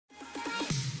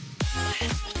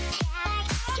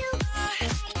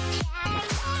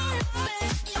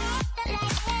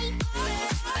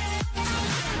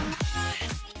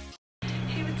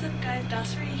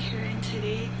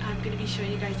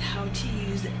guys how to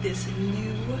use this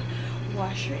new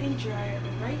washer and dryer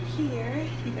right here.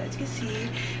 You guys can see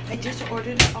I just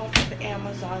ordered it off of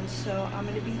Amazon, so I'm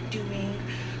going to be doing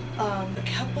a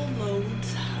couple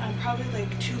loads. I'm probably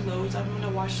like 2 loads. I'm going to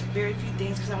wash very few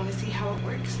things because I want to see how it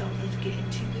works. So let's get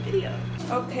into the video.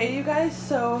 Okay, you guys,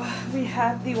 so we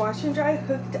have the washer and dryer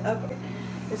hooked up.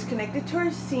 It's connected to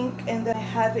our sink, and then I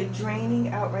have it draining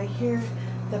out right here,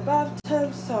 the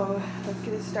bathtub. So let's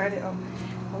get it started. Oh,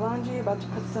 my laundry, about to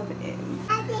put some in.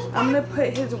 I'm gonna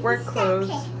put his work clothes,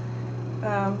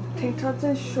 tank tops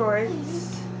and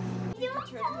shorts.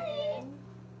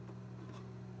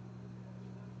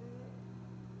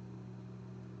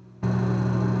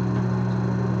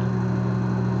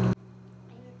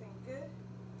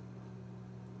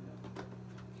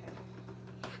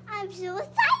 I'm so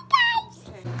excited,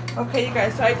 guys. Okay, you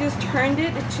guys, so I just turned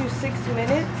it to 6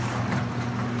 minutes,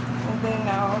 and then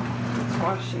now it's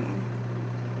washing.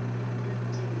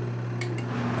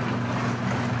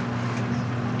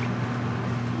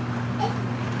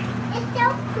 It's so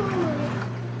cool.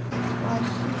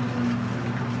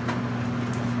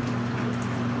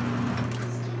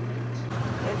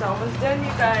 It's almost done,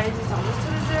 you guys. It's almost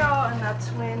to the 0, and that's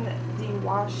when the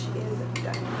wash is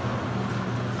done.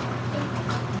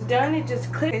 Done, it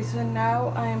just clicked. Okay, so now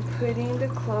I'm putting the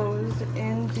clothes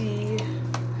in the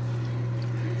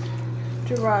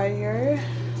dryer.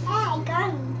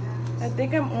 I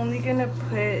think I'm only gonna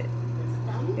put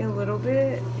a little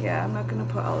bit. Yeah, I'm not gonna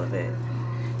put all of it.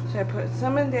 So I put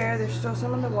some in there. There's still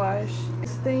some in the wash.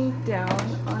 This thing down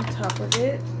on top of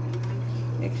it.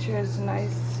 Make sure it's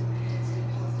nice,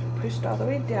 pushed all the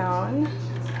way down.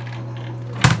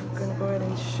 I'm gonna go ahead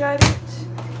and shut it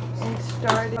and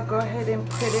start it. I'll go ahead and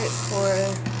put it for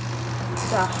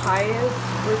the highest,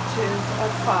 which is a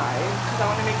 5, because I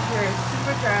want to make sure it's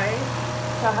super dry.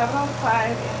 So I have it on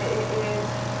 5 and it is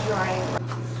drying.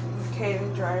 Okay, the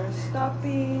dryer is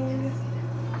stopping.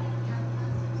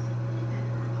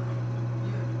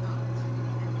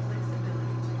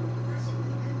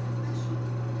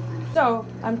 So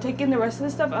I'm taking the rest of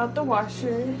the stuff out the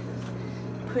washer,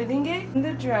 putting it in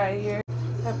the dryer.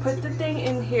 I put the thing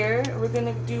in here. We're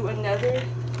gonna do another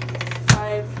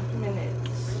 5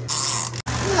 minutes.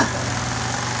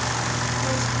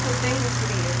 The thing is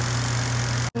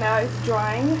here. Now it's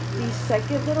drying the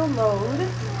second little load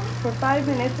for 5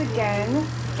 minutes again.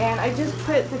 And I just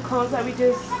put the clothes that we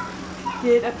just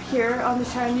did up here on the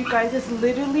shine. You guys, it's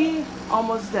literally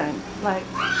almost done. Like,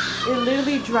 it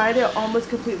literally dried it almost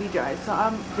completely dry. So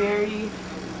I'm very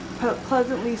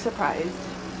pleasantly surprised.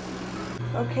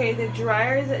 Okay, the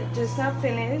dryer is just now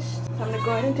finished. So I'm gonna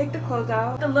go ahead and take the clothes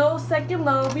out. The little second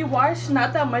load, we washed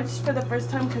not that much for the first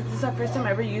time because this is our first time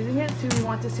ever using it, so we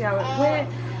want to see how it went.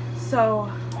 So,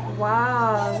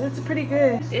 wow, that's pretty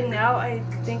good. And now I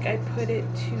think I put it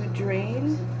to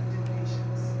drain.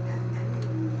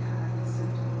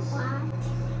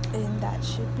 And that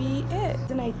should be it.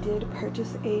 Then I did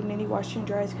purchase a mini washer and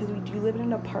dryer because we do live in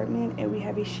an apartment and we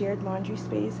have a shared laundry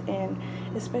space, and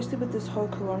especially with this whole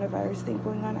coronavirus thing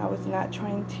going on, I was not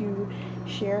trying to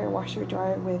share a washer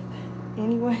dryer with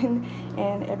anyone,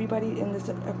 and everybody in this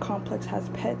complex has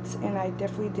pets, and I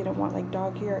definitely didn't want like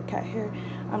dog hair or cat hair.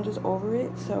 I'm just over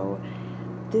it. So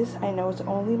this, I know it's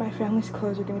only my family's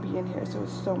clothes are going to be in here, so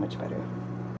it's so much better.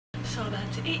 So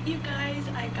that's it, you guys.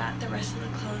 I got the rest of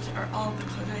the clothes, or all of the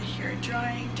clothes right here,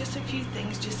 drying. Just a few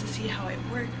things just to see how it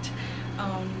worked.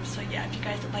 So yeah, if you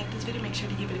guys like this video, make sure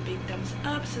to give it a big thumbs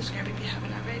up, subscribe if you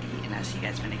haven't already, and I'll see you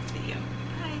guys in my next video.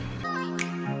 Bye.